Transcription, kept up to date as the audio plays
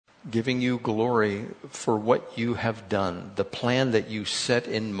giving you glory for what you have done, the plan that you set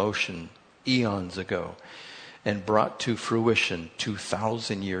in motion eons ago and brought to fruition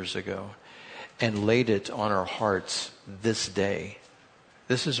 2,000 years ago and laid it on our hearts this day.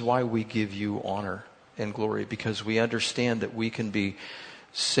 This is why we give you honor and glory, because we understand that we can be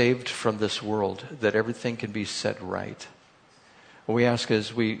saved from this world, that everything can be set right. We ask,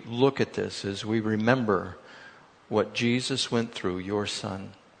 as we look at this, as we remember what Jesus went through, your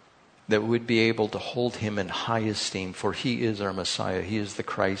Son, that we'd be able to hold him in high esteem, for he is our Messiah, he is the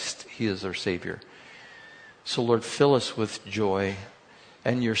Christ, he is our Savior. So Lord, fill us with joy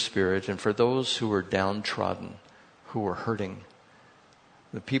and your Spirit, and for those who are downtrodden, who are hurting,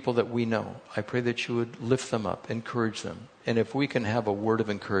 the people that we know, I pray that you would lift them up, encourage them. And if we can have a word of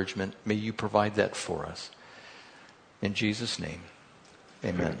encouragement, may you provide that for us. In Jesus' name,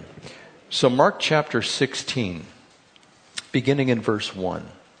 amen. So Mark chapter 16, beginning in verse 1.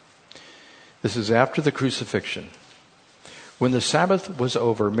 This is after the crucifixion. When the Sabbath was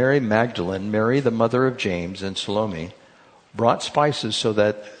over, Mary Magdalene, Mary the mother of James, and Salome brought spices so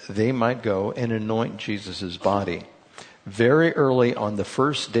that they might go and anoint Jesus' body. Very early on the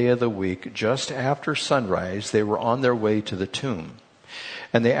first day of the week, just after sunrise, they were on their way to the tomb.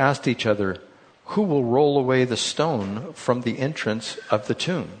 And they asked each other, "Who will roll away the stone from the entrance of the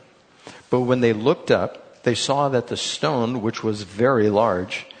tomb?" But when they looked up, they saw that the stone, which was very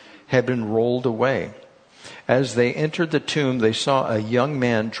large, had been rolled away. As they entered the tomb, they saw a young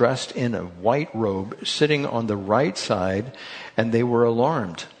man dressed in a white robe sitting on the right side, and they were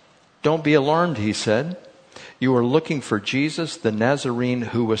alarmed. "Don't be alarmed," he said. "You are looking for Jesus, the Nazarene,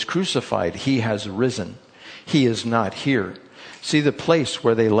 who was crucified. He has risen. He is not here. See the place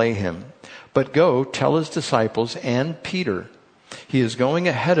where they lay him. But go, tell his disciples and Peter, he is going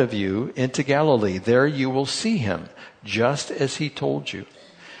ahead of you into Galilee. There you will see him, just as he told you."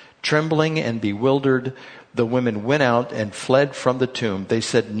 Trembling and bewildered, the women went out and fled from the tomb. They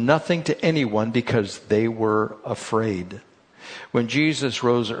said nothing to anyone because they were afraid. When Jesus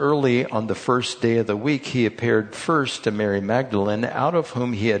rose early on the first day of the week, he appeared first to Mary Magdalene, out of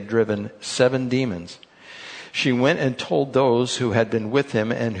whom he had driven 7 demons. She went and told those who had been with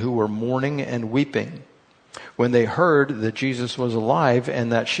him and who were mourning and weeping. When they heard that Jesus was alive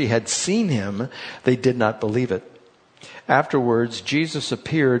and that she had seen him, they did not believe it. Afterwards, Jesus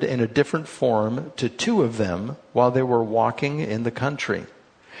appeared in a different form to 2 of them while they were walking in the country.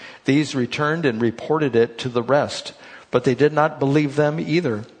 These returned and reported it to the rest, but they did not believe them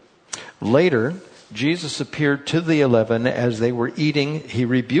either. Later, Jesus appeared to the 11 as they were eating. He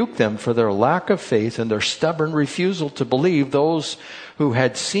rebuked them for their lack of faith and their stubborn refusal to believe those who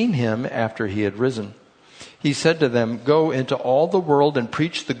had seen him after he had risen. He said to them, "Go into all the world and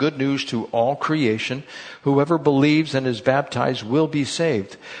preach the good news to all creation. Whoever believes and is baptized will be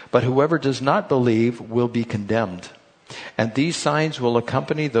saved, but whoever does not believe will be condemned. And these signs will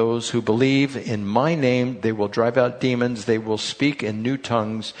accompany those who believe. In my name they will drive out demons, they will speak in new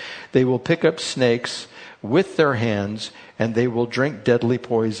tongues, they will pick up snakes with their hands, and they will drink deadly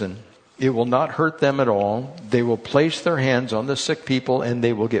poison. It will not hurt them at all. They will place their hands on the sick people and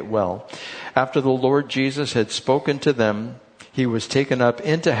they will get well." After the Lord Jesus had spoken to them, he was taken up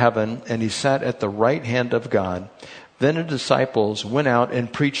into heaven and he sat at the right hand of God. Then the disciples went out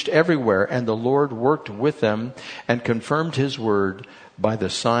and preached everywhere, and the Lord worked with them and confirmed his word by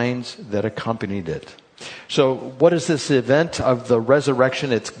the signs that accompanied it. So what is this event of the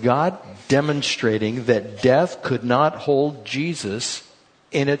resurrection? It's God demonstrating that death could not hold Jesus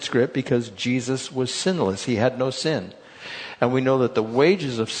in its grip because Jesus was sinless. He had no sin. And we know that the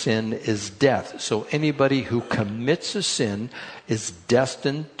wages of sin is death. So anybody who commits a sin is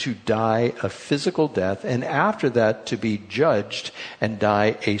destined to die a physical death, and after that to be judged and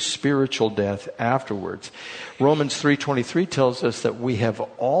die a spiritual death afterwards. Romans 3:23 tells us that we have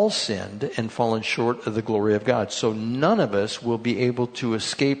all sinned and fallen short of the glory of God. So none of us will be able to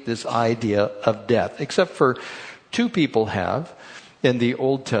escape this idea of death, except for 2 people have. In the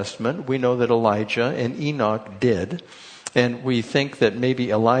Old Testament, we know that Elijah and Enoch did. And we think that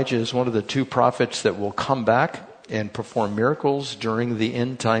maybe Elijah is one of the 2 prophets that will come back and perform miracles during the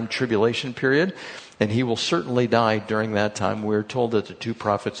end time tribulation period. And he will certainly die during that time. We're told that the 2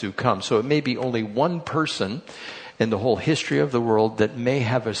 prophets who come. So it may be only one person in the whole history of the world that may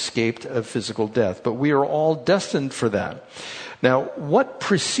have escaped a physical death. But we are all destined for that. Now, what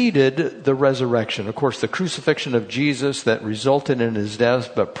preceded the resurrection? Of course, the crucifixion of Jesus that resulted in his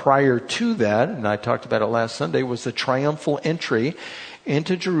death, but prior to that, and I talked about it last Sunday, was the triumphal entry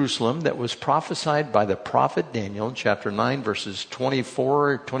into Jerusalem that was prophesied by the prophet Daniel in chapter 9, verses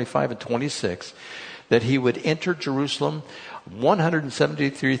 24, 25, and 26, that he would enter Jerusalem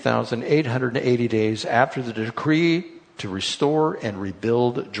 173,880 days after the decree to restore and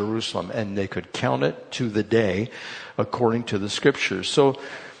rebuild Jerusalem. And they could count it to the day according to the scriptures. So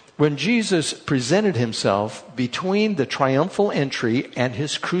when Jesus presented himself between the triumphal entry and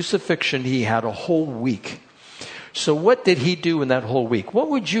his crucifixion, he had a whole week. So what did he do in that whole week? What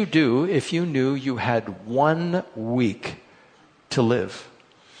would you do if you knew you had 1 week to live?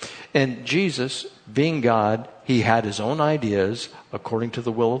 And Jesus, being God, he had his own ideas according to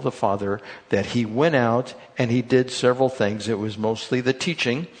the will of the Father, that he went out and he did several things. It was mostly the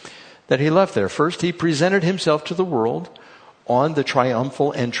teaching that he left there. First, he presented himself to the world on the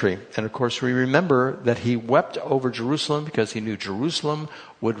triumphal entry. And of course, we remember that he wept over Jerusalem because he knew Jerusalem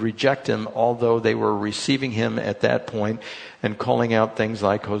would reject him, although they were receiving him at that point and calling out things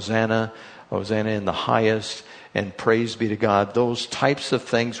like Hosanna, Hosanna in the highest, and praise be to God. Those types of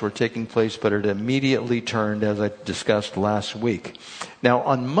things were taking place, but it immediately turned, as I discussed last week. Now,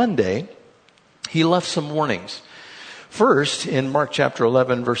 on Monday, he left some warnings. First, in Mark chapter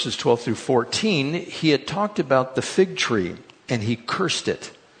 11, verses 12 through 14, he had talked about the fig tree, and he cursed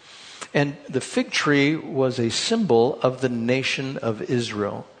it. And the fig tree was a symbol of the nation of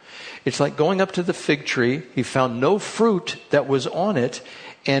Israel. It's like going up to the fig tree. He found no fruit that was on it,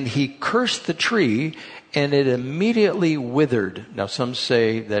 and he cursed the tree, and it immediately withered. Now, some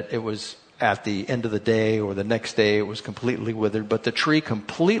say that it was at the end of the day or the next day it was completely withered, but the tree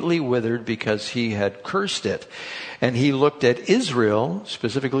completely withered because he had cursed it. And he looked at Israel,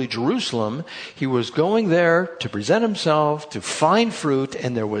 specifically Jerusalem. He was going there to present himself, to find fruit,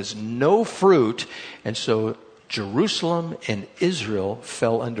 and there was no fruit. And so Jerusalem and Israel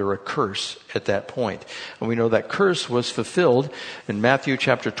fell under a curse at that point. And we know that curse was fulfilled in Matthew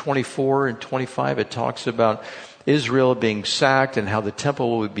chapter 24 and 25. It talks about Israel being sacked and how the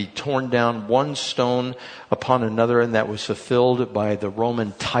temple would be torn down one stone upon another, and that was fulfilled by the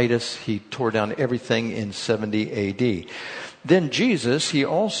Roman Titus. He tore down everything in 70 AD. Then Jesus, he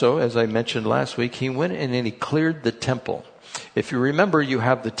also, as I mentioned last week, he went in and he cleared the temple. If you remember, you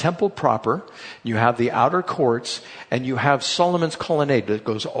have the temple proper, you have the outer courts, and you have Solomon's colonnade that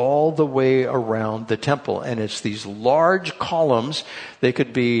goes all the way around the temple. And it's these large columns. They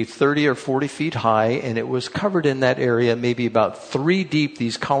could be 30 or 40 feet high, and it was covered in that area, maybe about 3 deep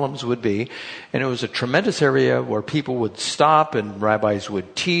these columns would be. And it was a tremendous area where people would stop and rabbis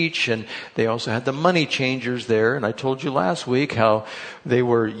would teach, and they also had the money changers there. And I told you last week how they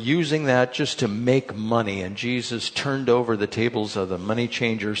were using that just to make money. And Jesus turned over the tables of the money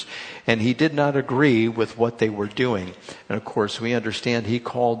changers, and he did not agree with what they were doing. And of course, we understand he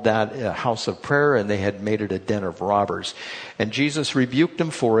called that a house of prayer, and they had made it a den of robbers. And Jesus rebuked them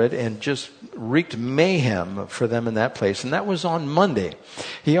for it and just wreaked mayhem for them in that place. And that was on Monday.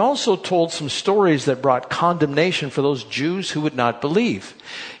 He also told some stories that brought condemnation for those Jews who would not believe.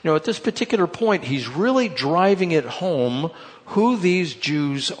 You know, at this particular point, he's really driving it home who these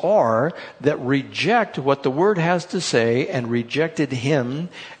Jews are that reject what the Word has to say and rejected him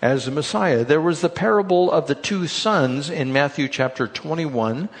as the Messiah. There was the parable of the 2 sons in Matthew chapter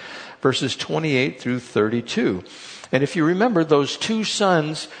 21, verses 28 through 32. And if you remember, those 2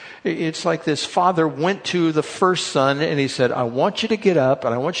 sons, it's like this father went to the first son and he said, I want you to get up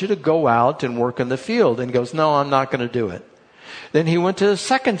and I want you to go out and work in the field. And he goes, no, I'm not going to do it. Then he went to the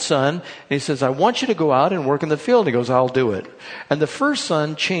second son and he says, I want you to go out and work in the field. He goes, I'll do it. And the first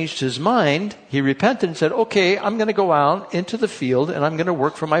son changed his mind. He repented and said, okay, I'm going to go out into the field and I'm going to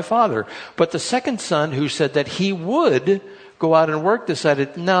work for my father. But the second son, who said that he would go out and work,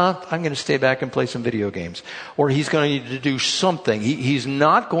 decided, no, I'm going to stay back and play some video games. Or he's going to do something. He's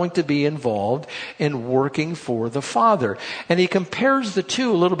not going to be involved in working for the Father. And he compares the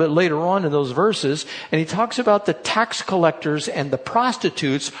two a little bit later on in those verses, and he talks about the tax collectors and the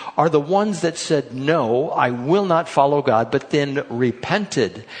prostitutes are the ones that said, no, I will not follow God, but then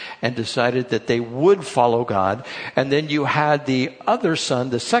repented and decided that they would follow God. And then you had the other son,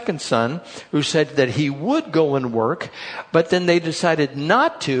 the second son, who said that he would go and work, but then they decided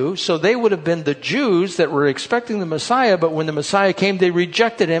not to, so they would have been the Jews that were expecting the Messiah, but when the Messiah came, they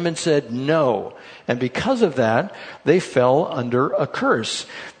rejected him and said no. And because of that, they fell under a curse.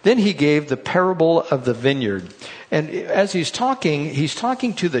 Then he gave the parable of the vineyard. And as he's talking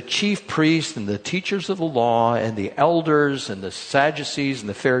to the chief priests and the teachers of the law and the elders and the Sadducees and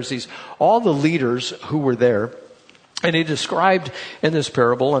the Pharisees, all the leaders who were there. And he described in this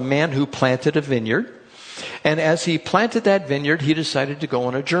parable a man who planted a vineyard. And as he planted that vineyard, he decided to go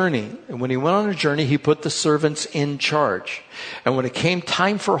on a journey. And when he went on a journey, he put the servants in charge. And when it came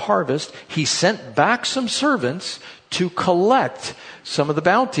time for harvest, he sent back some servants to collect some of the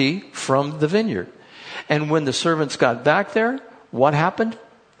bounty from the vineyard. And when the servants got back there, what happened?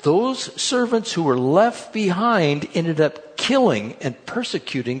 Those servants who were left behind ended up killing and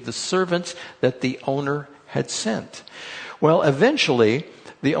persecuting the servants that the owner had sent. Well, eventually,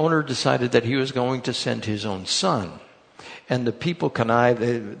 the owner decided that he was going to send his own son. And the people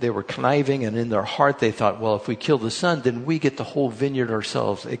connived, they were conniving, and in their heart they thought, well, if we kill the son, then we get the whole vineyard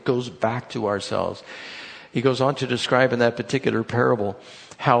ourselves. It goes back to ourselves. He goes on to describe in that particular parable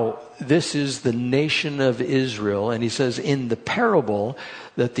how this is the nation of Israel. And he says in the parable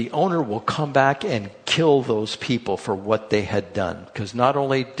that the owner will come back and kill those people for what they had done. Because not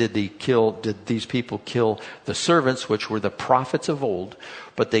only did these people kill the servants, which were the prophets of old,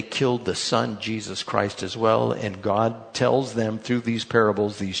 but they killed the Son, Jesus Christ, as well. And God tells them through these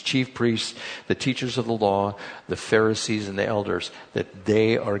parables, these chief priests, the teachers of the law, the Pharisees and the elders, that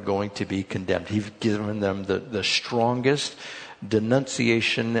they are going to be condemned. He's given them the strongest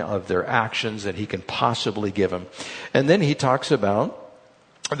denunciation of their actions that he can possibly give them. And then he talks about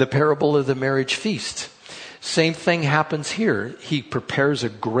the parable of the marriage feast. Same thing happens here. He prepares a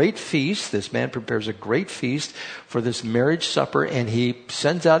great feast. This man prepares a great feast for this marriage supper, and he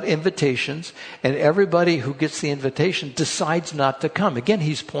sends out invitations, and everybody who gets the invitation decides not to come. Again,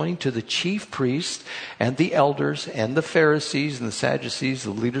 he's pointing to the chief priests and the elders and the Pharisees and the Sadducees,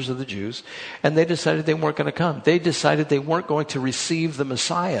 the leaders of the Jews, and they decided they weren't going to come. They decided they weren't going to receive the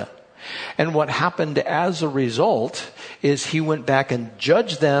Messiah. And what happened as a result is he went back and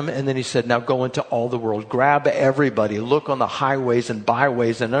judged them, and then he said, now go into all the world, grab everybody, look on the highways and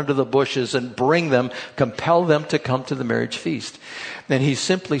byways and under the bushes and bring them, compel them to come to the marriage feast. And he's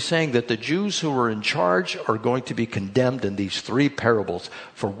simply saying that the Jews who are in charge are going to be condemned in these three parables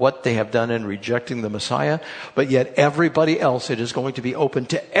for what they have done in rejecting the Messiah. But yet everybody else, it is going to be open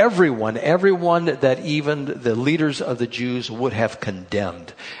to everyone that even the leaders of the Jews would have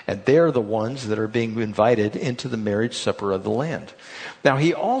condemned. And they're the ones that are being invited into the marriage supper of the Lamb. Now,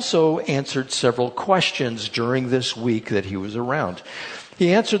 he also answered several questions during this week that he was around.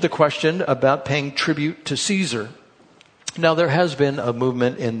 He answered the question about paying tribute to Caesar. Now, there has been a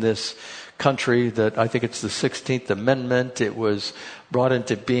movement in this country that I think it's the 16th Amendment. It was brought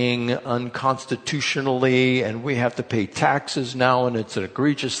into being unconstitutionally, and we have to pay taxes now, and it's an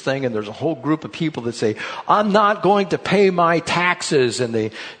egregious thing. And there's a whole group of people that say, I'm not going to pay my taxes. And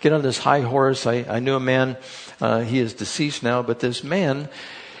they get on this high horse. I knew a man, he is deceased now, but this man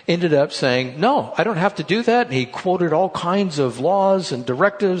ended up saying, no, I don't have to do that. And he quoted all kinds of laws and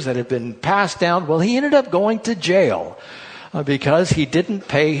directives that had been passed down. Well, he ended up going to jail because he didn't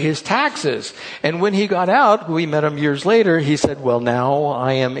pay his taxes. And when he got out, we met him years later, he said, well, now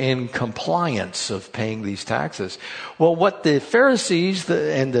I am in compliance of paying these taxes. Well, what the Pharisees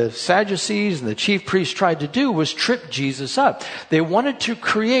and the Sadducees and the chief priests tried to do was trip Jesus up. They wanted to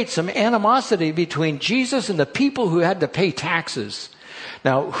create some animosity between Jesus and the people who had to pay taxes.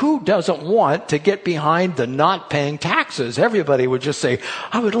 Now, who doesn't want to get behind the not paying taxes? Everybody would just say,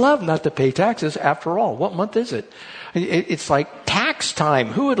 I would love not to pay taxes. After all, what month is it? It's like tax time.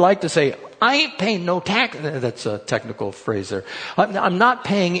 Who would like to say, I ain't paying no tax? That's a technical phrase there. I'm not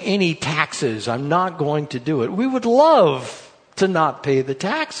paying any taxes. I'm not going to do it. We would love to not pay the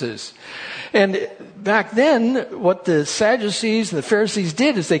taxes. And back then, what the Sadducees and the Pharisees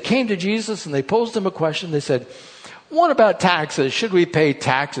did is they came to Jesus and they posed him a question. They said, what about taxes? Should we pay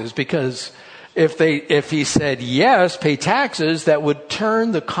taxes? Because if he said yes, pay taxes, that would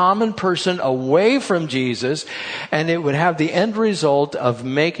turn the common person away from Jesus, and it would have the end result of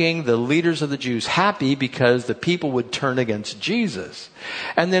making the leaders of the Jews happy because the people would turn against Jesus.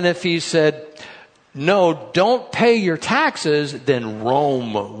 And then if he said, no, don't pay your taxes, then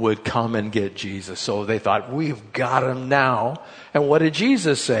Rome would come and get Jesus. So they thought, we've got him now. And what did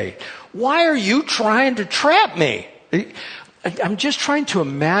Jesus say? Why are you trying to trap me? I'm just trying to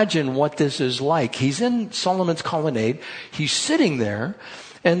imagine what this is like. He's in Solomon's colonnade. He's sitting there,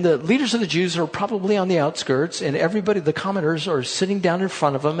 and the leaders of the Jews are probably on the outskirts, and everybody, the commoners, are sitting down in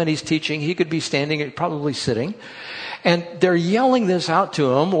front of him, and he's teaching. He could be standing, probably sitting. And they're yelling this out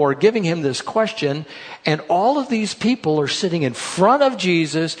to him or giving him this question, and all of these people are sitting in front of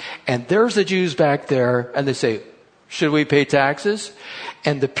Jesus, and there's the Jews back there, and they say, should we pay taxes?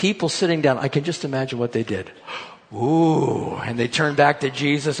 And the people sitting down, I can just imagine what they did. Ooh, and they turn back to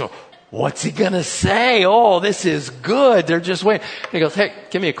Jesus. Oh, what's he going to say? Oh, this is good. They're just waiting. And he goes, hey,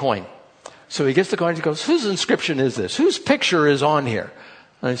 give me a coin. So he gets the coin. He goes, whose inscription is this? Whose picture is on here?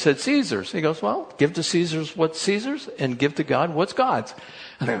 And I said, Caesar's. He goes, well, give to Caesar's what's Caesar's and give to God what's God's.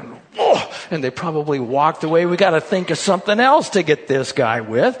 And they probably walked away. We got to think of something else to get this guy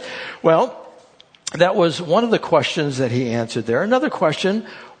with. Well, that was one of the questions that he answered there. Another question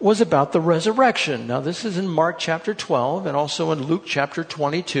was about the resurrection. Now, this is in Mark chapter 12 and also in Luke chapter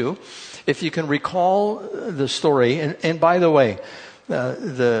 22. If you can recall the story, and by the way,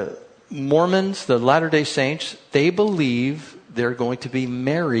 the Mormons, the Latter-day Saints, they believe they're going to be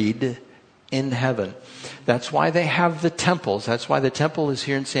married in heaven. That's why they have the temples. That's why the temple is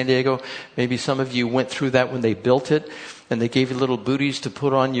here in San Diego. Maybe some of you went through that when they built it, and they gave you little booties to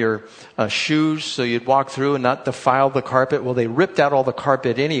put on your shoes so you'd walk through and not defile the carpet. Well, they ripped out all the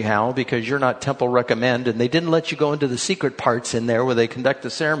carpet anyhow because you're not temple recommend, and they didn't let you go into the secret parts in there where they conduct the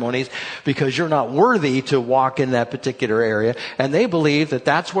ceremonies because you're not worthy to walk in that particular area. And they believe that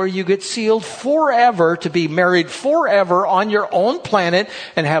that's where you get sealed forever, to be married forever on your own planet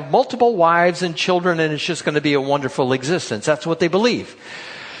and have multiple wives and children, and it's just going to be a wonderful existence. That's what they believe.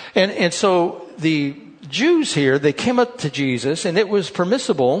 And so the Jews here, they came up to Jesus, and it was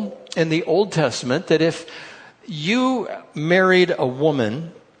permissible in the Old Testament that if you married a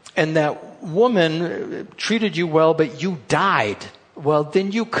woman and that woman treated you well, but you died, well,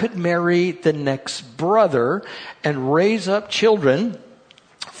 then you could marry the next brother and raise up children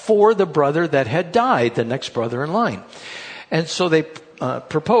for the brother that had died, the next brother in line. And so they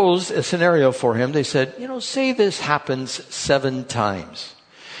proposed a scenario for him. They said, say this happens 7 times,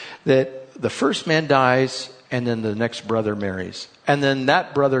 that the first man dies, and then the next brother marries. And then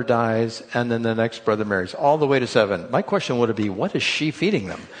that brother dies, and then the next brother marries, all the way to 7. My question would be, what is she feeding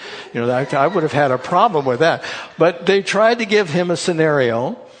them? I would have had a problem with that. But they tried to give him a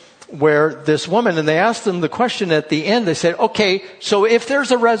scenario where this woman, and they asked him the question at the end, they said, okay, so if there's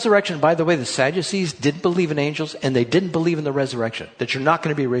a resurrection, by the way, the Sadducees didn't believe in angels, and they didn't believe in the resurrection, that you're not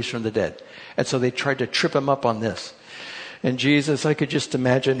going to be raised from the dead. And so they tried to trip him up on this. And Jesus, I could just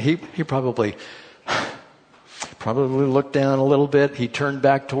imagine, he probably looked down a little bit. He turned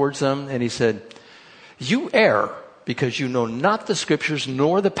back towards them and he said, you err because you know not the scriptures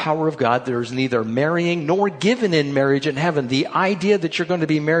nor the power of God. There is neither marrying nor given in marriage in heaven. The idea that you're going to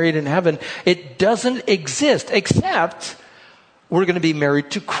be married in heaven, it doesn't exist, except we're going to be married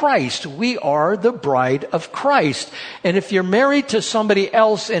to Christ. We are the bride of Christ. And if you're married to somebody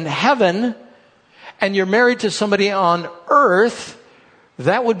else in heaven, and you're married to somebody on earth,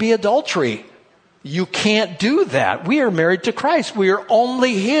 that would be adultery. You can't do that. We are married to Christ. We are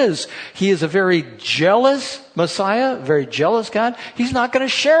only His. He is a very jealous Messiah, very jealous God. He's not going to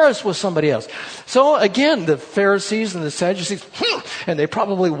share us with somebody else. So again, the Pharisees and the Sadducees, and they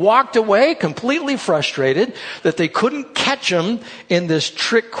probably walked away completely frustrated that they couldn't catch him in this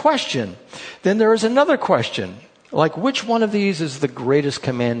trick question. Then there is another question. Like, which one of these is the greatest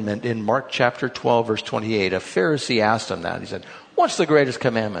commandment? In Mark chapter 12, verse 28, a Pharisee asked him that. He said, what's the greatest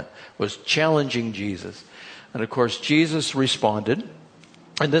commandment? Was challenging Jesus. And of course, Jesus responded,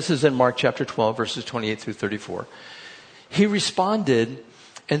 and this is in Mark chapter 12, verses 28 through 34. He responded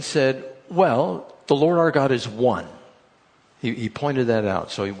and said, well, the Lord our God is one. He pointed that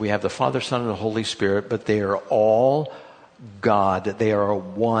out. So we have the Father, Son, and the Holy Spirit, but they are all God. They are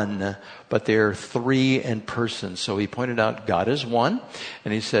one, but they are 3 in person. So he pointed out God is one.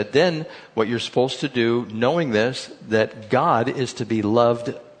 And he said, then what you're supposed to do, knowing this, that God is to be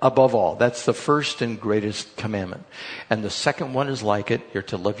loved above all. That's the first and greatest commandment. And the second one is like it. You're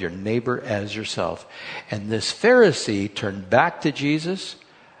to love your neighbor as yourself. And this Pharisee turned back to Jesus,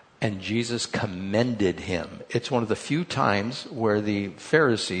 and Jesus commended him. It's one of the few times where the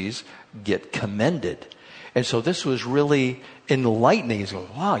Pharisees get commended. And so this was really enlightening. He's going,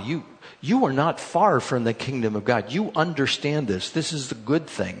 wow, you are not far from the kingdom of God. You understand this. This is the good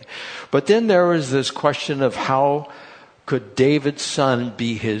thing. But then there was this question of how could David's son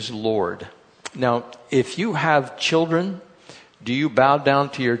be his Lord? Now, if you have children, do you bow down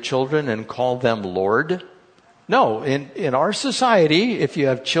to your children and call them Lord? No. In our society, if you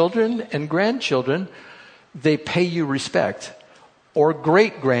have children and grandchildren, they pay you respect. Or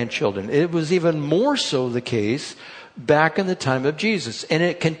great-grandchildren. It was even more so the case back in the time of Jesus. And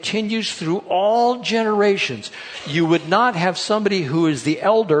it continues through all generations. You would not have somebody who is the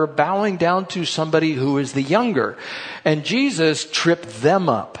elder bowing down to somebody who is the younger. And Jesus tripped them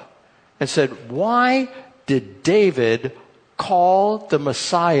up and said, why did David call the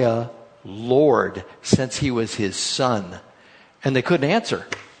Messiah Lord since he was his son? And they couldn't answer.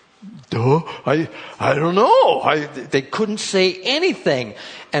 I don't know. They couldn't say anything.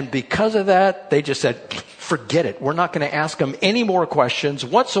 And because of that, they just said, forget it. We're not going to ask him any more questions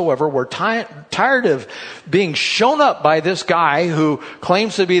whatsoever. We're tired of being shown up by this guy who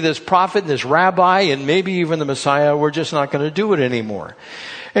claims to be this prophet and this rabbi and maybe even the Messiah. We're just not going to do it anymore.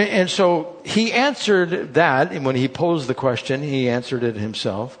 And so he answered that. And when he posed the question, he answered it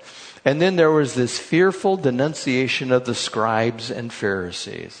himself. And then there was this fearful denunciation of the scribes and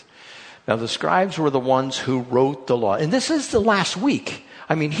Pharisees. Now, the scribes were the ones who wrote the law. And this is the last week.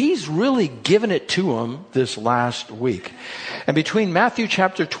 I mean, he's really given it to them this last week. And between Matthew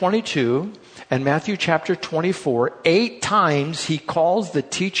chapter 22 and Matthew chapter 24, 8 times he calls the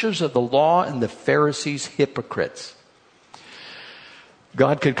teachers of the law and the Pharisees hypocrites.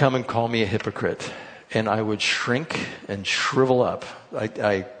 God could come and call me a hypocrite, and I would shrink and shrivel up.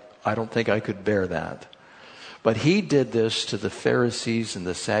 I don't think I could bear that. But he did this to the Pharisees and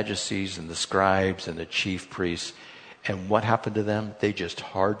the Sadducees and the scribes and the chief priests. And what happened to them? They just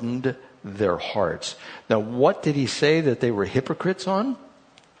hardened their hearts. Now, what did he say that they were hypocrites on?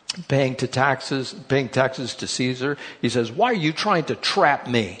 Paying taxes to Caesar. He says, why are you trying to trap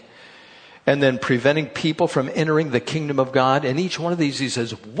me? And then preventing people from entering the kingdom of God. And each one of these, he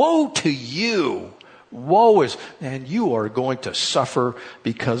says, woe to you. Woe is, and you are going to suffer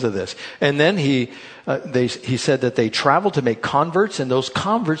because of this. And then he said that they travel to make converts, and those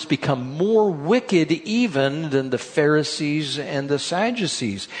converts become more wicked even than the Pharisees and the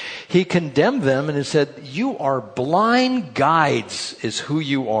Sadducees. He condemned them and he said, you are blind guides is who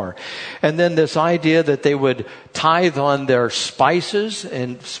you are. And then this idea that they would tithe on their spices,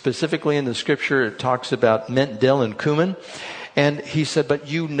 and specifically in the scripture it talks about mint, dill, and cumin. And he said, but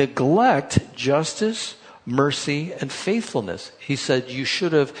you neglect justice, mercy, and faithfulness. He said you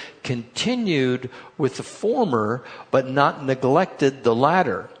should have continued with the former, but not neglected the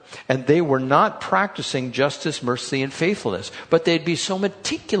latter. And they were not practicing justice, mercy, and faithfulness. But they'd be so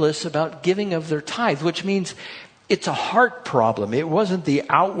meticulous about giving of their tithe, which means it's a heart problem. It wasn't the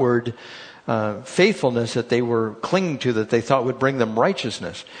outward faithfulness that they were clinging to that they thought would bring them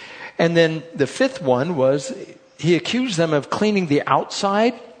righteousness. And then the fifth one was, he accused them of cleaning the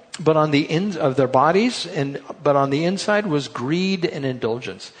outside, but on the ends of their bodies, but on the inside was greed and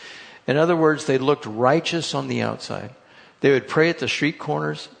indulgence. In other words, they looked righteous on the outside. They would pray at the street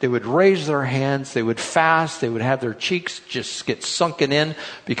corners. They would raise their hands. They would fast. They would have their cheeks just get sunken in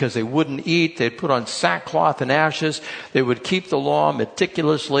because they wouldn't eat. They'd put on sackcloth and ashes. They would keep the law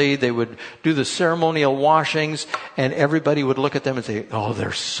meticulously. They would do the ceremonial washings, and everybody would look at them and say, oh,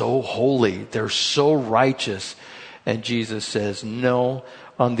 they're so holy. They're so righteous. And Jesus says, no,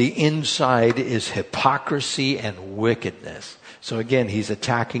 on the inside is hypocrisy and wickedness. So again, he's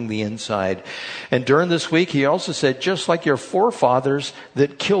attacking the inside. And during this week, he also said, just like your forefathers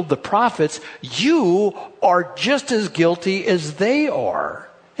that killed the prophets, you are just as guilty as they are.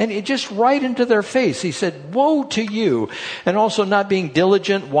 And it just right into their face. He said, woe to you. And also not being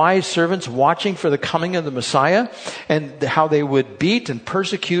diligent, wise servants, watching for the coming of the Messiah, and how they would beat and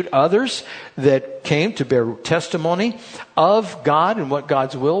persecute others that came to bear testimony of God and what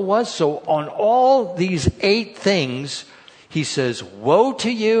God's will was. So on all these 8 things, he says, woe to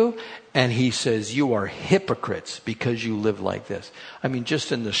you. And he says, you are hypocrites because you live like this. I mean,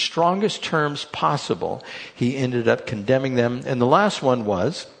 just in the strongest terms possible, he ended up condemning them. And the last one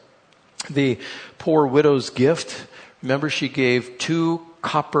was the poor widow's gift. Remember, she gave 2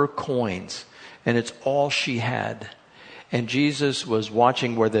 copper coins, and it's all she had. And Jesus was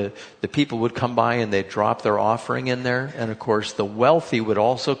watching where the people would come by and they'd drop their offering in there. And of course, the wealthy would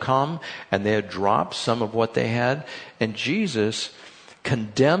also come and they'd drop some of what they had. And Jesus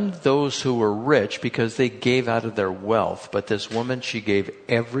condemned those who were rich because they gave out of their wealth. But this woman, she gave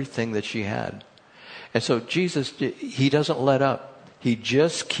everything that she had. And so Jesus, he doesn't let up. He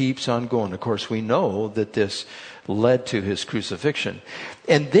just keeps on going. Of course, we know that this led to his crucifixion.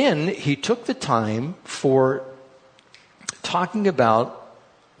 And then he took the time for talking about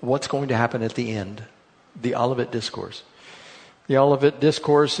what's going to happen at the end, the Olivet Discourse. The Olivet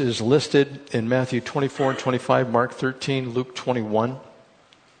Discourse is listed in Matthew 24 and 25, Mark 13, Luke 21.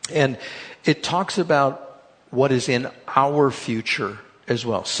 And it talks about what is in our future as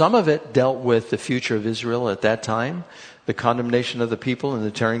well. Some of it dealt with the future of Israel at that time, the condemnation of the people and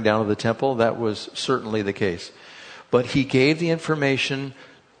the tearing down of the temple. That was certainly the case. But he gave the information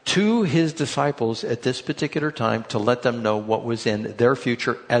to his disciples at this particular time to let them know what was in their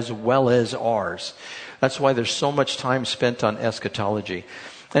future as well as ours. That's why there's so much time spent on eschatology.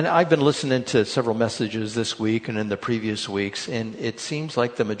 And I've been listening to several messages this week and in the previous weeks, and it seems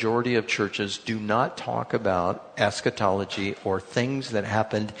like the majority of churches do not talk about eschatology or things that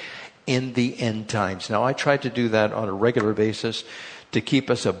happened in the end times. Now, I try to do that on a regular basis to keep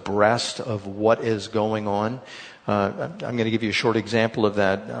us abreast of what is going on. I'm going to give you a short example of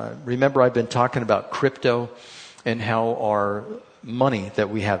that. Remember, I've been talking about crypto and how our money that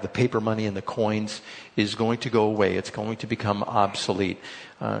we have, the paper money and the coins, is going to go away. It's going to become obsolete.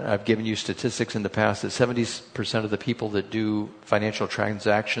 I've given you statistics in the past that 70% of the people that do financial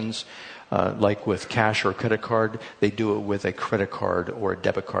transactions, like with cash or credit card, they do it with a credit card or a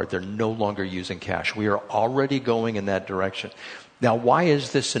debit card. They're no longer using cash. We are already going in that direction. Now, why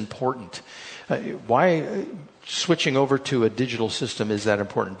is this important? Why switching over to a digital system is that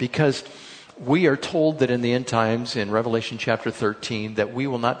important? Because we are told that in the end times, in Revelation chapter 13, that we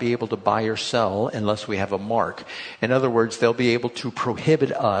will not be able to buy or sell unless we have a mark. In other words, they'll be able to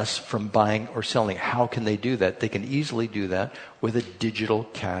prohibit us from buying or selling. How can they do that? They can easily do that with a digital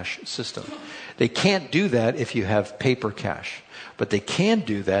cash system. They can't do that if you have paper cash. But they can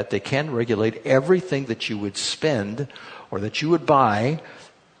do that. They can regulate everything that you would spend or that you would buy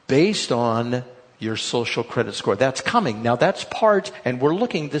based on your social credit score. That's coming. Now that's part, and we're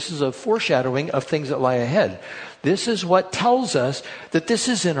looking, this is a foreshadowing of things that lie ahead. This is what tells us that this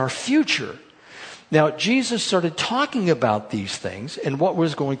is in our future. Now, Jesus started talking about these things and what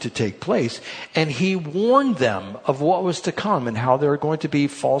was going to take place, and he warned them of what was to come and how there are going to be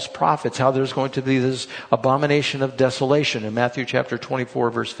false prophets, how there's going to be this abomination of desolation in Matthew chapter 24,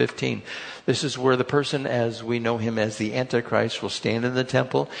 verse 15. This is where the person, as we know him as the Antichrist, will stand in the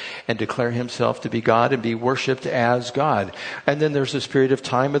temple and declare himself to be God and be worshipped as God. And then there's this period of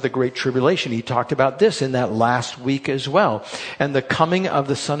time of the Great Tribulation. He talked about this in that last week as well. And the coming of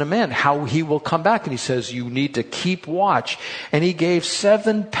the Son of Man, how he will come back. And he says, you need to keep watch. And he gave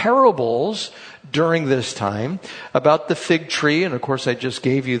 7 parables during this time about the fig tree. And of course, I just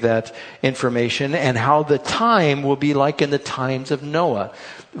gave you that information, and how the time will be like in the times of Noah.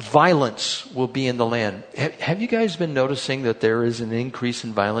 Violence will be in the land. Have you guys been noticing that there is an increase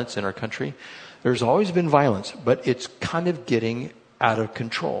in violence in our country? There's always been violence, but it's kind of getting out of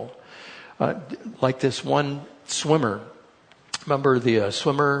control. Like this one swimmer. Remember the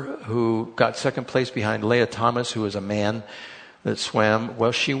swimmer who got second place behind Leah Thomas, who was a man that swam?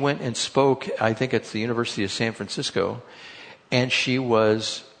 Well, she went and spoke, I think it's the University of San Francisco, and she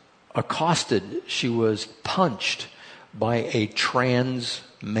was accosted. She was punched by a trans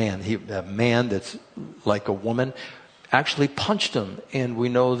man. A man that's like a woman actually punched him. And we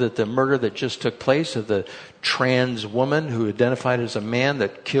know that the murder that just took place of the trans woman who identified as a man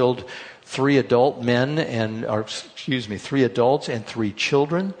that killed 3 adults and 3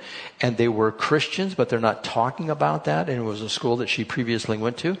 children. And they were Christians, but they're not talking about that. And it was a school that she previously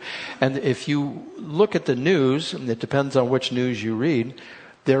went to. And if you look at the news, and it depends on which news you read,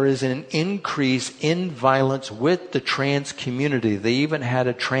 there is an increase in violence with the trans community. They even had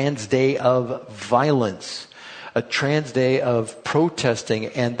a trans day of violence, a trans day of protesting,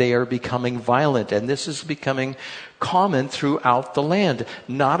 and they are becoming violent. And this is becoming common throughout the land,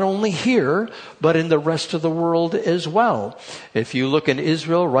 not only here, but in the rest of the world as well. If you look in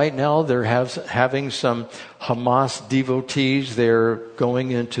Israel right now, they're having some Hamas devotees. They're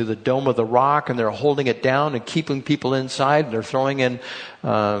going into the Dome of the Rock, and they're holding it down and keeping people inside. And they're throwing in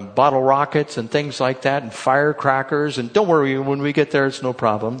bottle rockets and things like that, and firecrackers. And don't worry, when we get there, it's no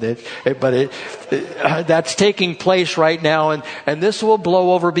problem. That's taking place right now, and this will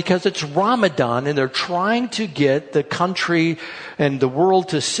blow over because it's Ramadan, and they're trying to get the country and the world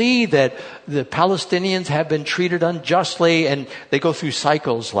to see that the Palestinians have been treated unjustly, and they go through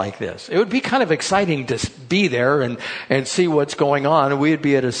cycles like this. It would be kind of exciting to be there and see what's going on, and we'd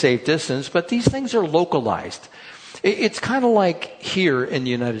be at a safe distance, but these things are localized. It's kind of like here in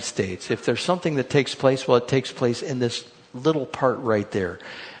the United States. If there's something that takes place, well, it takes place in this little part right there.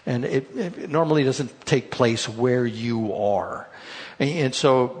 And it normally doesn't take place where you are. And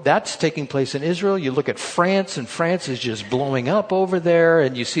so that's taking place in Israel. You look at France, and France is just blowing up over there.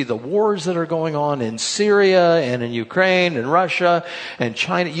 And you see the wars that are going on in Syria and in Ukraine and Russia and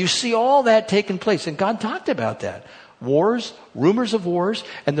China. You see all that taking place. And God talked about that. Wars, rumors of wars,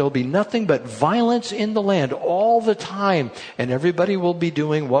 and there will be nothing but violence in the land all the time. And everybody will be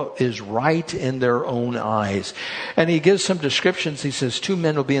doing what is right in their own eyes. And he gives some descriptions. He says 2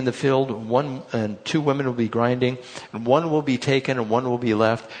 men will be in the field, 1 and 2 women will be grinding, and 1 will be taken and 1 will be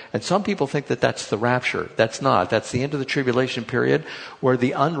left. And some people think that that's the rapture. That's not. That's the end of the tribulation period, where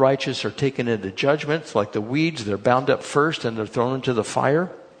the unrighteous are taken into judgment. It's like the weeds. They're bound up first and they're thrown into the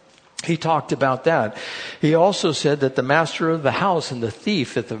fire. He talked about that. He also said that the master of the house and the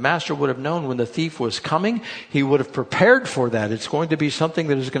thief, if the master would have known when the thief was coming, he would have prepared for that. It's going to be something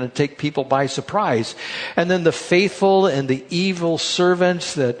that is going to take people by surprise. And then the faithful and the evil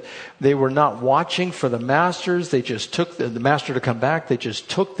servants, that They were not watching for the masters. They just took the master to come back. They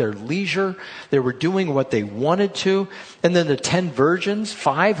just took their leisure. They were doing what they wanted to. And then the 10 virgins,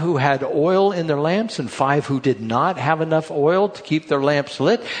 5 who had oil in their lamps and 5 who did not have enough oil to keep their lamps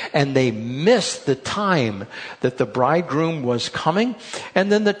lit. And they missed the time that the bridegroom was coming.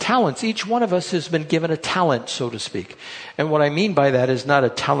 And then the talents. Each one of us has been given a talent, so to speak. And what I mean by that is not a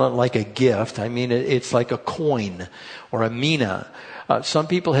talent like a gift. I mean, it's like a coin or a mina. Some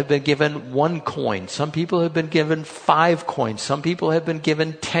people have been given 1 coin. Some people have been given 5 coins. Some people have been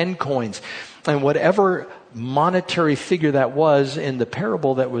given 10 coins. And whatever monetary figure that was in the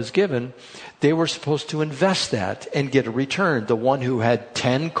parable that was given, they were supposed to invest that and get a return. The one who had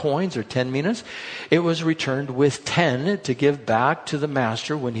 10 coins or 10 minas, it was returned with 10 to give back to the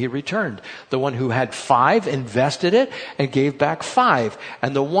master when he returned. The one who had 5 invested it and gave back 5.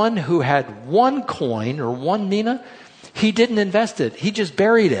 And the one who had 1 coin or 1 mina, he didn't invest it. He just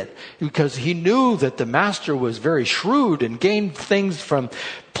buried it because he knew that the master was very shrewd and gained things from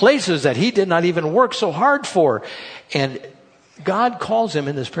places that he did not even work so hard for. And God calls him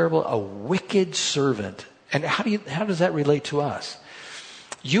in this parable a wicked servant. And how does that relate to us?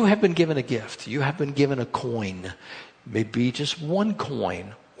 You have been given a gift. You have been given a coin. Maybe just 1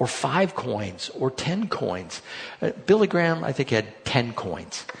 coin or 5 coins or 10 coins. Billy Graham, I think, had 10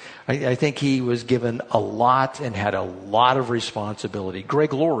 coins. I think he was given a lot and had a lot of responsibility.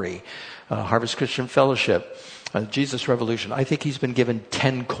 Greg Laurie, Harvest Christian Fellowship, Jesus Revolution, I think he's been given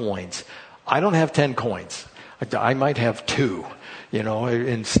 10 coins. I don't have 10 coins. I might have 2.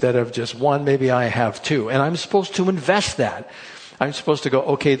 Instead of just 1, maybe I have 2. And I'm supposed to invest that. I'm supposed to go,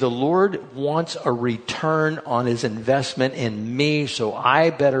 okay, the Lord wants a return on his investment in me, so I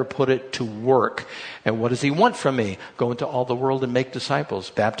better put it to work. And what does he want from me? Go into all the world and make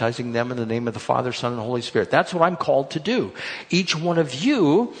disciples, baptizing them in the name of the Father, Son, and Holy Spirit. That's what I'm called to do. Each one of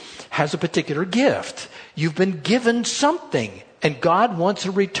you has a particular gift. You've been given something. And God wants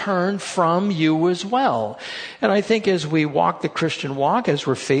a return from you as well. And I think as we walk the Christian walk, as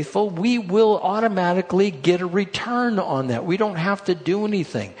we're faithful, we will automatically get a return on that. We don't have to do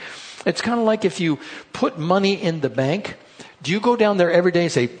anything. It's kind of like if you put money in the bank. Do you go down there every day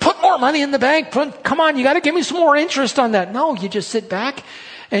and say, put more money in the bank? Come on, you got to give me some more interest on that. No, you just sit back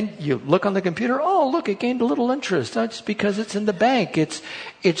and you look on the computer. Oh, look, it gained a little interest. That's because it's in the bank.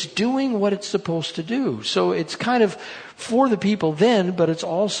 It's doing what it's supposed to do. So it's kind of for the people then, but it's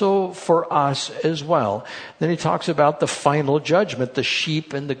also for us as well. Then he talks about the final judgment, the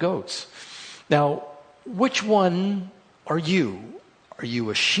sheep and the goats. Now, which one are you? Are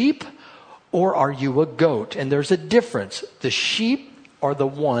you a sheep or are you a goat? And there's a difference. The sheep are the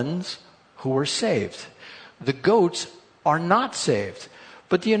ones who are saved. The goats are not saved.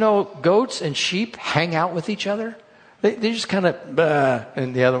 But do you know, goats and sheep hang out with each other? They just kind of,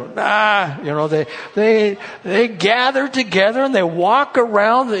 and the other one, they gather together and they walk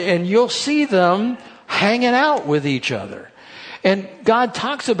around and you'll see them hanging out with each other. And God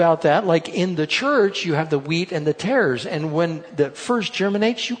talks about that, like in the church, you have the wheat and the tares. And when the first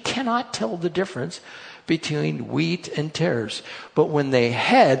germinates, you cannot tell the difference between wheat and tares. But when they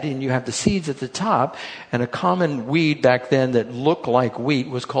head and you have the seeds at the top, and a common weed back then that looked like wheat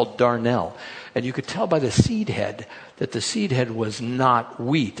was called darnel. And you could tell by the seed head that the seed head was not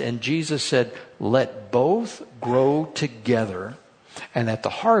wheat. And Jesus said, let both grow together, and at the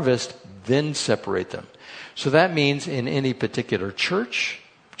harvest, then separate them. So that means in any particular church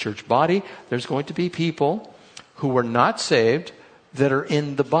body, there's going to be people who are not saved that are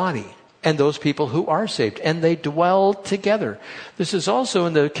in the body. And those people who are saved, and they dwell together. This is also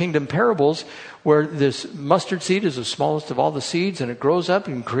in the kingdom parables where this mustard seed is the smallest of all the seeds, and it grows up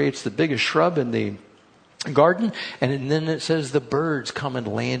and creates the biggest shrub in the garden. And then it says the birds come and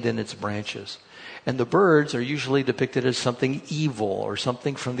land in its branches. And the birds are usually depicted as something evil or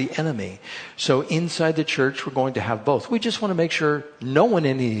something from the enemy. So inside the church, we're going to have both. We just want to make sure no one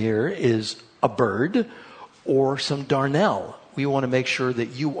in here is a bird or some darnel. We want to make sure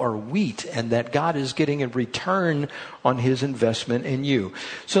that you are wheat and that God is getting a return on his investment in you.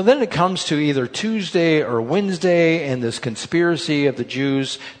 So then it comes to either Tuesday or Wednesday, and this conspiracy of the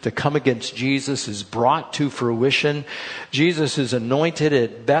Jews to come against Jesus is brought to fruition. Jesus is anointed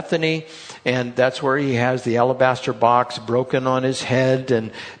at Bethany, and that's where he has the alabaster box broken on his head,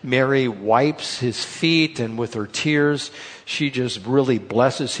 and Mary wipes his feet, and with her tears, she just really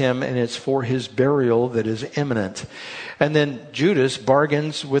blesses him, and it's for his burial that is imminent. And then Judas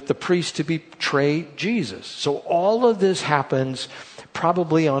bargains with the priest to betray Jesus. So all of this happens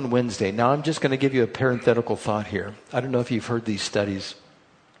probably on Wednesday. Now I'm just going to give you a parenthetical thought here. I don't know if you've heard these studies,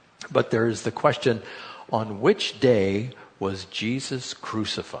 but there is the question, on which day was Jesus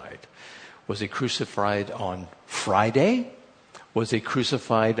crucified? Was he crucified on Friday? Was he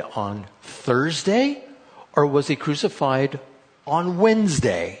crucified on Thursday? Or was he crucified on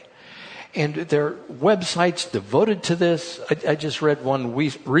Wednesday? And there are websites devoted to this. I just read one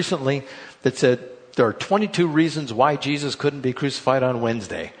recently that said there are 22 reasons why Jesus couldn't be crucified on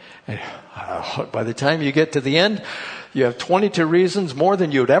Wednesday. And by the time you get to the end, you have 22 reasons, more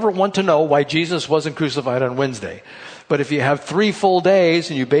than you'd ever want to know, why Jesus wasn't crucified on Wednesday. But if you have 3 full days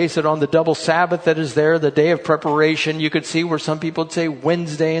and you base it on the double Sabbath that is there, the day of preparation, you could see where some people would say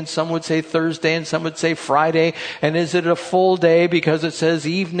Wednesday and some would say Thursday and some would say Friday. And is it a full day because it says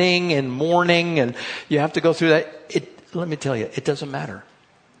evening and morning and you have to go through that? Let me tell you, it doesn't matter.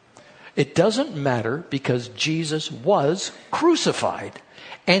 It doesn't matter because Jesus was crucified.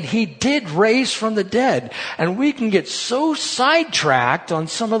 And he did raise from the dead. And we can get so sidetracked on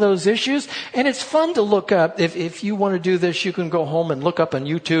some of those issues. And it's fun to look up. If you want to do this, you can go home and look up on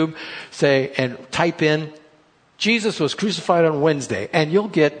YouTube, and type in, Jesus was crucified on Wednesday. And you'll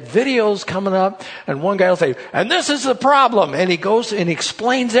get videos coming up. And one guy will say, and this is the problem. And he goes and he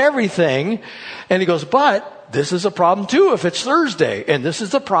explains everything. And he goes, but this is a problem too if it's Thursday. And this is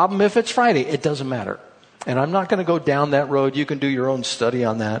the problem if it's Friday. It doesn't matter. And I'm not going to go down that road. You can do your own study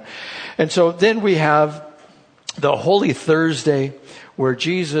on that. And so then we have the Holy Thursday, where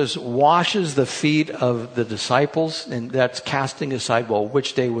Jesus washes the feet of the disciples. And that's casting aside, well,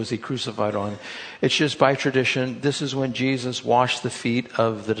 which day was he crucified on? It's just by tradition. This is when Jesus washed the feet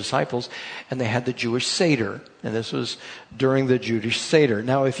of the disciples. And they had the Jewish Seder. And this was during the Jewish Seder.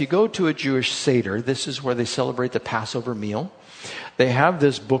 Now, if you go to a Jewish Seder, this is where they celebrate the Passover meal. They have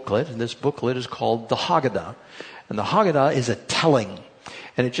this booklet, and this booklet is called the Haggadah. And the Haggadah is a telling.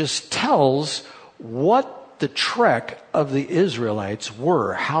 And it just tells what the trek of the Israelites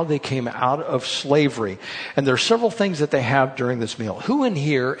were, how they came out of slavery. And there are several things that they have during this meal. Who in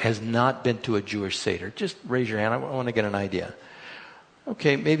here has not been to a Jewish Seder? Just raise your hand. I want to get an idea.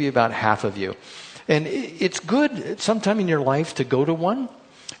 Okay, maybe about half of you. And it's good sometime in your life to go to one.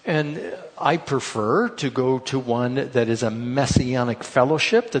 And I prefer to go to one that is a messianic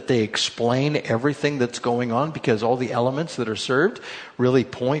fellowship, that they explain everything that's going on, because all the elements that are served really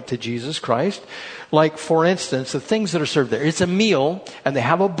point to Jesus Christ. Like, for instance, the things that are served there. It's a meal, and they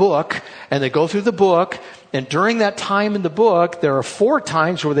have a book, and they go through the book. And during that time in the book, there are 4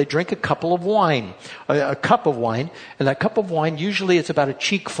 times where they drink a cup of wine. And that cup of wine, usually it's about a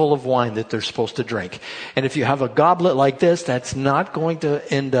cheek full of wine that they're supposed to drink. And if you have a goblet like this, that's not going to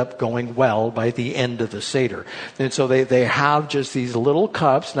end up going well by the end of the Seder. And so they have just these little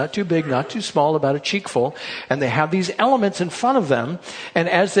cups, not too big, not too small, about a cheek full. And they have these elements in front of them. And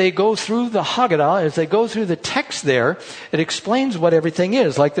as they go through the Haggadah, as they go through the text there, it explains what everything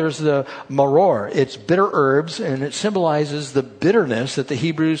is. Like there's the maror, it's bitter herbs, and it symbolizes the bitterness that the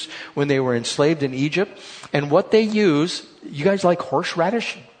Hebrews, when they were enslaved in Egypt, and what they use. You guys like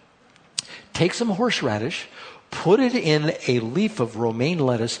horseradish? Take some horseradish, put it in a leaf of romaine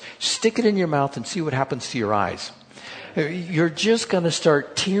lettuce, stick it in your mouth, and see what happens to your eyes. You're just going to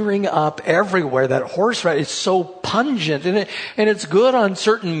start tearing up everywhere. That horseradish is so pungent, and it's good on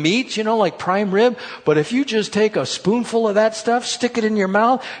certain meats, like prime rib. But if you just take a spoonful of that stuff, stick it in your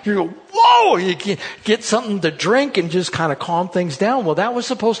mouth, you go, whoa, you get something to drink and just kind of calm things down. Well, that was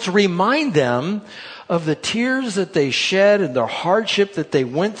supposed to remind them of the tears that they shed and the hardship that they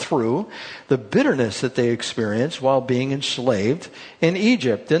went through, the bitterness that they experienced while being enslaved in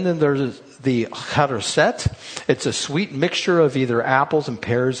Egypt. And then there's the charoset. It's a sweet mixture of either apples and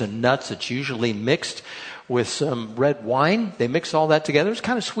pears and nuts. It's usually mixed with some red wine. They mix all that together. It's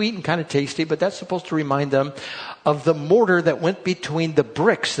kind of sweet and kind of tasty, but that's supposed to remind them of the mortar that went between the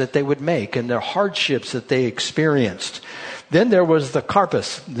bricks that they would make and their hardships that they experienced. Then there was the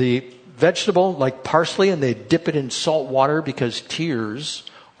karpas, the vegetable like parsley, and they dip it in salt water because tears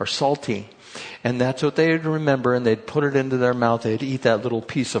are salty. And that's what they'd remember, and they'd put it into their mouth. They'd eat that little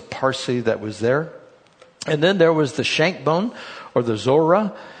piece of parsley that was there. And then there was the shank bone, or the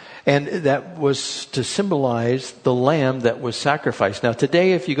zorah, and that was to symbolize the lamb that was sacrificed. Now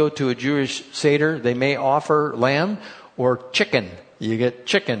today, if you go to a Jewish Seder, they may offer lamb or chicken. You get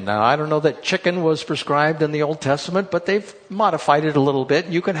chicken. Now, I don't know that chicken was prescribed in the Old Testament, but they've modified it a little bit.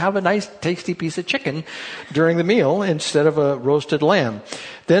 You can have a nice, tasty piece of chicken during the meal instead of a roasted lamb.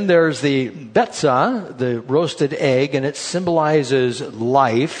 Then there's the betzah, the roasted egg, and it symbolizes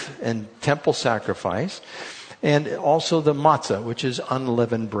life and temple sacrifice. And also the matzah, which is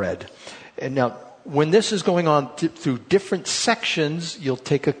unleavened bread. And now, when this is going on through different sections, you'll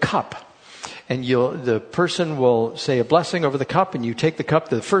take a cup. and the person will say a blessing over the cup, and you take the cup,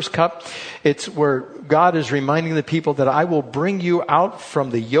 the first cup. It's where God is reminding the people that I will bring you out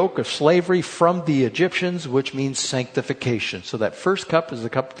from the yoke of slavery from the Egyptians, which means sanctification. So that first cup is the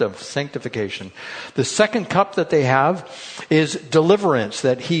cup of sanctification. The second cup that they have is deliverance,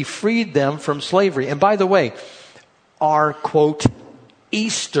 that he freed them from slavery. And by the way, our, quote,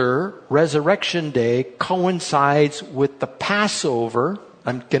 Easter, Resurrection Day, coincides with the Passover.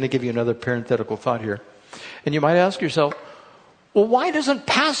 I'm going to give you another parenthetical thought here. And you might ask yourself, well, why doesn't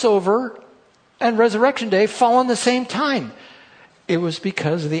Passover and Resurrection Day fall on the same time? It was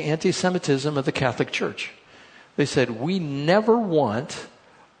because of the anti-Semitism of the Catholic Church. They said, we never want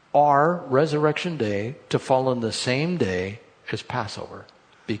our Resurrection Day to fall on the same day as Passover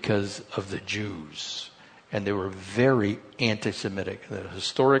because of the Jews. And they were very anti-Semitic. The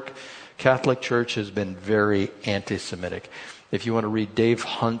historic Catholic Church has been very anti-Semitic. If you want to read Dave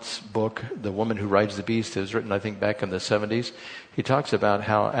Hunt's book, The Woman Who Rides the Beast, it was written, I think, back in the 70s. He talks about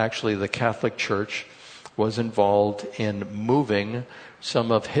how actually the Catholic Church was involved in moving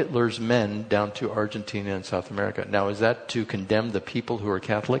some of Hitler's men down to Argentina and South America. Now, is that to condemn the people who are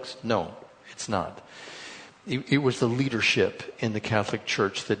Catholics? No, it's not. It was the leadership in the Catholic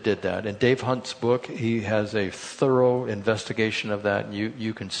Church that did that. In Dave Hunt's book, he has a thorough investigation of that. And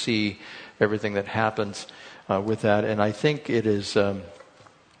you can see everything that happens with that. And I think it is,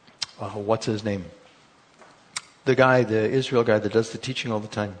 what's his name? The Israel guy that does the teaching all the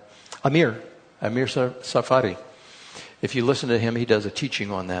time. Amir Safari. If you listen to him, he does a teaching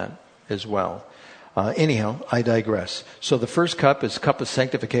on that as well. Anyhow, I digress. So the first cup is a cup of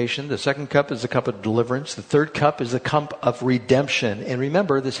sanctification. The second cup is a cup of deliverance. The third cup is a cup of redemption. And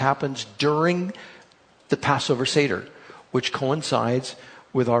remember, this happens during the Passover Seder, which coincides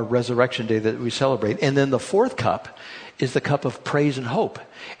with our Resurrection Day that we celebrate. And then the fourth cup is the cup of praise and hope.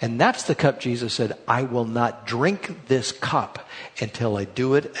 And that's the cup Jesus said, I will not drink this cup until I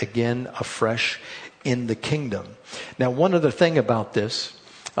do it again afresh in the kingdom. Now, one other thing about this,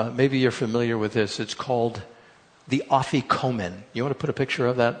 maybe you're familiar with this. It's called the Afikomen. You want to put a picture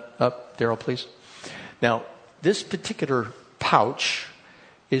of that up, Daryl, please? Now, this particular pouch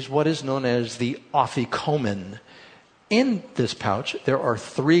is what is known as the Afikomen. In this pouch, there are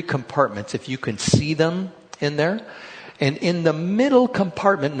 3 compartments, if you can see them in there. And in the middle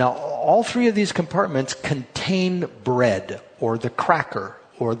compartment, now all 3 of these compartments contain bread, or the cracker,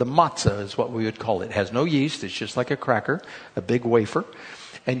 or the matzah is what we would call it. It has no yeast. It's just like a cracker, a big wafer.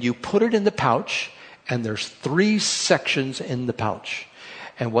 And you put it in the pouch, and there's 3 sections in the pouch.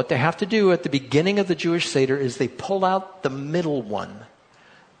 And what they have to do at the beginning of the Jewish Seder is they pull out the middle one.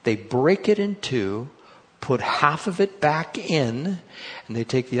 They break it in 2, put half of it back in, and they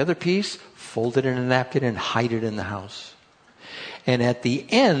take the other piece, fold it in a napkin, and hide it in the house. And at the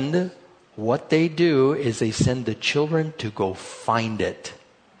end, what they do is they send the children to go find it.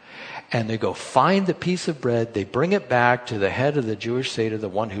 And they go find the piece of bread. They bring it back to the head of the Jewish Seder, the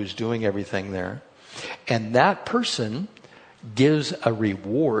one who's doing everything there. And that person gives a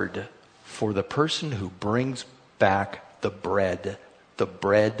reward for the person who brings back the bread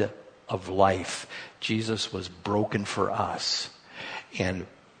of life. Jesus was broken for us. And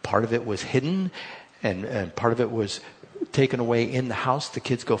part of it was hidden, and part of it was taken away in the house. The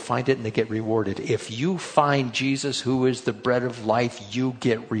kids go find it and they get rewarded. If you find Jesus, who is the bread of life, you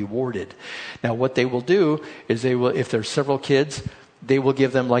get rewarded. Now what they will do is if there's several kids, they will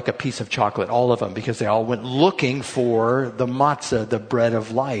give them like a piece of chocolate, all of them, because they all went looking for the matzah, the bread of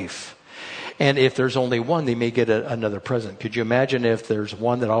life. And if there's only one, they may get another present. Could you imagine if there's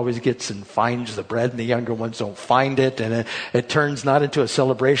one that always gets and finds the bread and the younger ones don't find it, and it turns not into a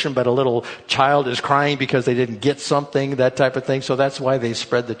celebration, but a little child is crying because they didn't get something, that type of thing. So that's why they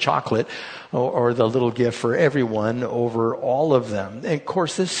spread the chocolate or the little gift for everyone over all of them. And of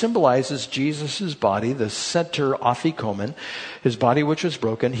course, this symbolizes Jesus' body, the center Afikomen, his body which was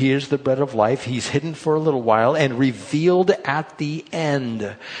broken. He is the bread of life. He's hidden for a little while and revealed at the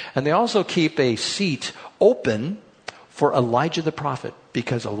end. And they also keep a seat open for Elijah the prophet,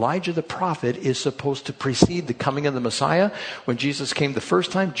 because Elijah the prophet is supposed to precede the coming of the Messiah. When Jesus came the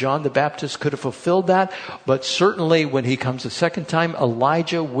first time, John the Baptist could have fulfilled that, but certainly when he comes the second time,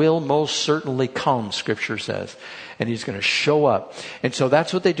 Elijah will most certainly come, Scripture says, and he's going to show up. And so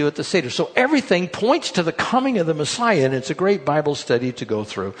that's what they do at the Seder. So everything points to the coming of the Messiah, and it's a great Bible study to go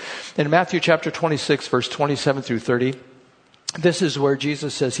through. In Matthew chapter 26, verse 27 through 30, this is where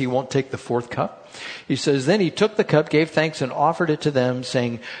Jesus says he won't take the fourth cup. He says, then he took the cup, gave thanks, and offered it to them,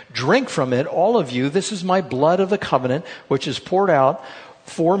 saying, drink from it, all of you. This is my blood of the covenant, which is poured out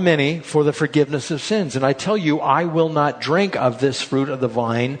for many for the forgiveness of sins. And I tell you, I will not drink of this fruit of the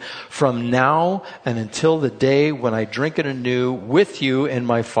vine from now and until the day when I drink it anew with you in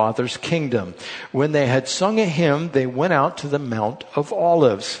my Father's kingdom. When they had sung a hymn, they went out to the Mount of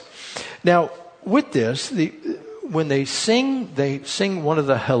Olives. Now, with this, when they sing one of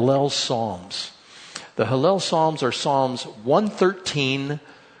the Hallel Psalms. The Hallel Psalms are Psalms 113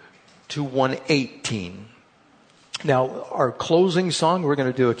 to 118. Now, our closing song, we're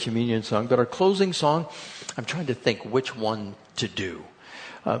going to do a communion song, but our closing song, I'm trying to think which one to do.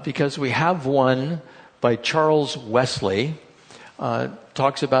 Because we have one by Charles Wesley,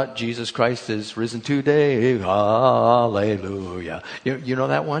 talks about Jesus Christ is risen today, hallelujah. You know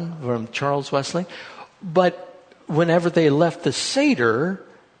that one from Charles Wesley? But whenever they left the Seder,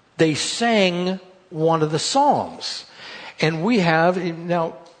 they sang one of the Psalms. And we have,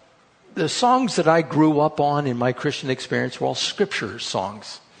 now, the songs that I grew up on in my Christian experience were all scripture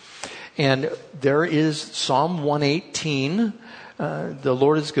songs. And there is Psalm 118, the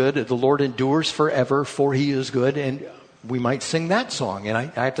Lord is good, the Lord endures forever, for he is good. And we might sing that song. And I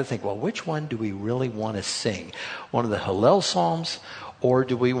have to think, well, which one do we really want to sing? One of the Hallel Psalms, or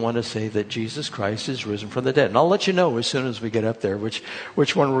do we want to say that Jesus Christ is risen from the dead? And I'll let you know as soon as we get up there which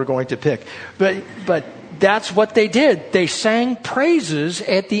one we're going to pick. But that's what they did. They sang praises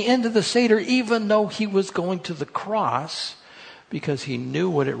at the end of the Seder, even though he was going to the cross, because he knew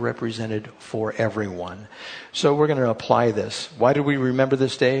what it represented for everyone. So we're going to apply this. Why do we remember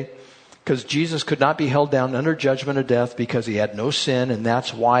this day? Because Jesus could not be held down under judgment of death because he had no sin, and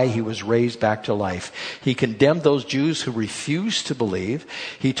that's why he was raised back to life. He condemned those Jews who refused to believe.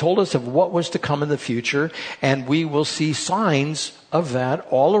 He told us of what was to come in the future, and we will see signs of that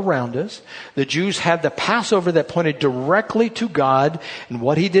all around us. The Jews had the Passover that pointed directly to God and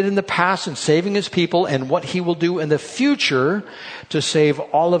what he did in the past in saving his people and what he will do in the future to save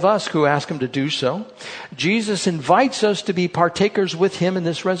all of us who ask him to do so. Jesus invites us to be partakers with him in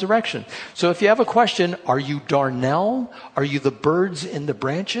this resurrection. So if you have a question, are you Darnell? Are you the birds in the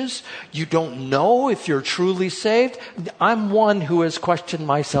branches? You don't know if you're truly saved? I'm one who has questioned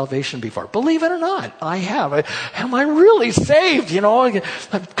my salvation before. Believe it or not, I have. Am I really saved?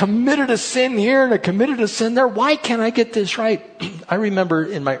 I've committed a sin here and I committed a sin there. Why can't I get this right? I remember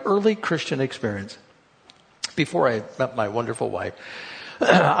in my early Christian experience, before I met my wonderful wife,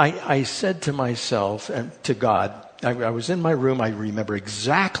 I said to myself and to God, I was in my room, I remember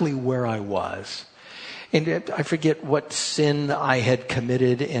exactly where I was. And I forget what sin I had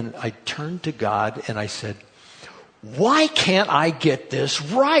committed, and I turned to God and I said, why can't I get this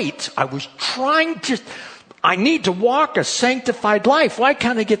right? I was I need to walk a sanctified life. Why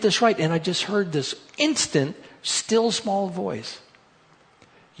can't I get this right? And I just heard this instant, still small voice.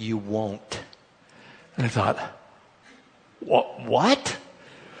 You won't. And I thought, what?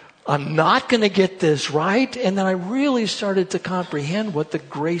 I'm not going to get this right? And then I really started to comprehend what the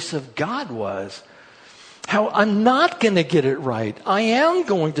grace of God was. How I'm not going to get it right. I am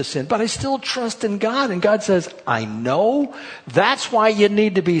going to sin, but I still trust in God. And God says, I know. That's why you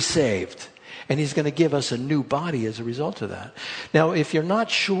need to be saved. And he's going to give us a new body as a result of that. Now, if you're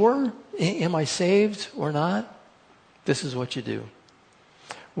not sure, am I saved or not? This is what you do.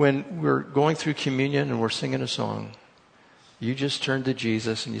 When we're going through communion and we're singing a song, you just turn to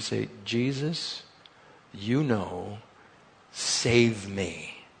Jesus and you say, Jesus, save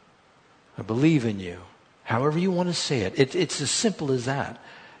me. I believe in you. However you want to say it. It's as simple as that.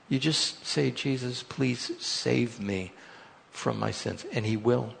 You just say, Jesus, please save me from my sins. And he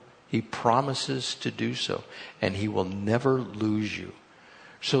will. He promises to do so. And he will never lose you.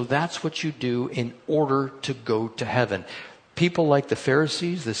 So that's what you do in order to go to heaven. People like the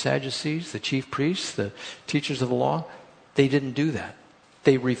Pharisees, the Sadducees, the chief priests, the teachers of the law, they didn't do that.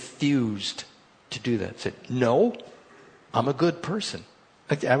 They refused to do that. Said, no, I'm a good person.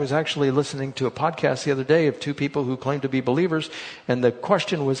 I was actually listening to a podcast the other day of two people who claimed to be believers, and the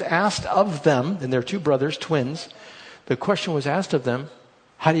question was asked of them, and they're two brothers, twins. The question was asked of them,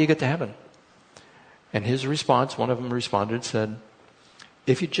 how do you get to heaven? And his response, one of them responded, said,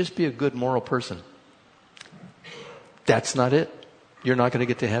 if you just be a good moral person, that's not it. You're not going to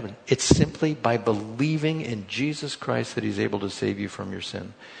get to heaven. It's simply by believing in Jesus Christ that he's able to save you from your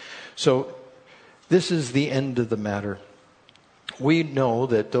sin. So this is the end of the matter. We know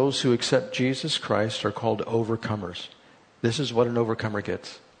that those who accept Jesus Christ are called overcomers. This is what an overcomer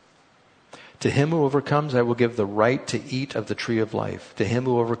gets. To him who overcomes, I will give the right to eat of the tree of life. To him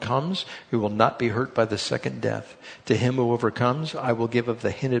who overcomes, who will not be hurt by the second death. To him who overcomes, I will give of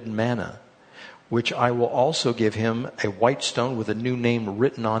the hidden manna, which I will also give him a white stone with a new name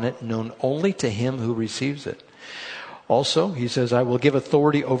written on it, known only to him who receives it. Also, he says, I will give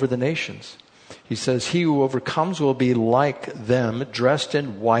authority over the nations. He says, he who overcomes will be like them, dressed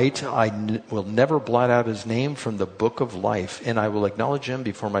in white. I will never blot out his name from the book of life, and I will acknowledge him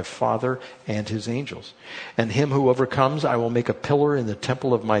before my Father and his angels. And him who overcomes, I will make a pillar in the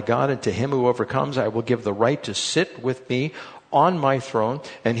temple of my God, and to him who overcomes, I will give the right to sit with me on my throne,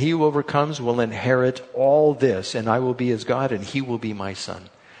 and he who overcomes will inherit all this, and I will be his God, and he will be my son.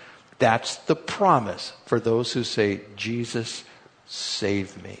 That's the promise for those who say, Jesus,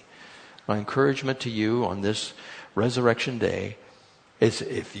 save me. My encouragement to you on this resurrection day is,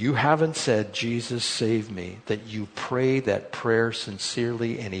 if you haven't said, Jesus, save me, that you pray that prayer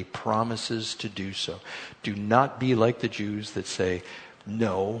sincerely, and he promises to do so. Do not be like the Jews that say,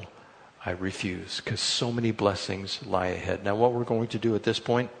 no, I refuse, because so many blessings lie ahead. Now, what we're going to do at this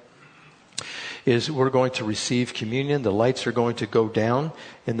point is we're going to receive communion. The lights are going to go down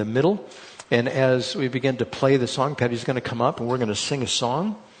in the middle. And as we begin to play the song, Patty's going to come up and we're going to sing a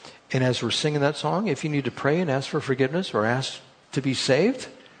song. And as we're singing that song, if you need to pray and ask for forgiveness or ask to be saved,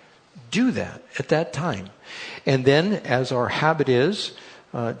 do that at that time. And then, as our habit is,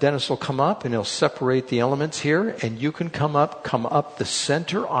 Dennis will come up and he'll separate the elements here, and you can come up the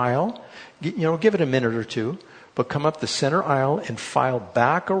center aisle. Give it a minute or two, but come up the center aisle and file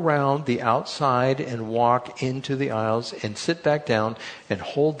back around the outside and walk into the aisles and sit back down and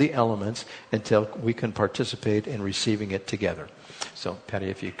hold the elements until we can participate in receiving it together. So, Patty,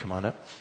 if you come on up.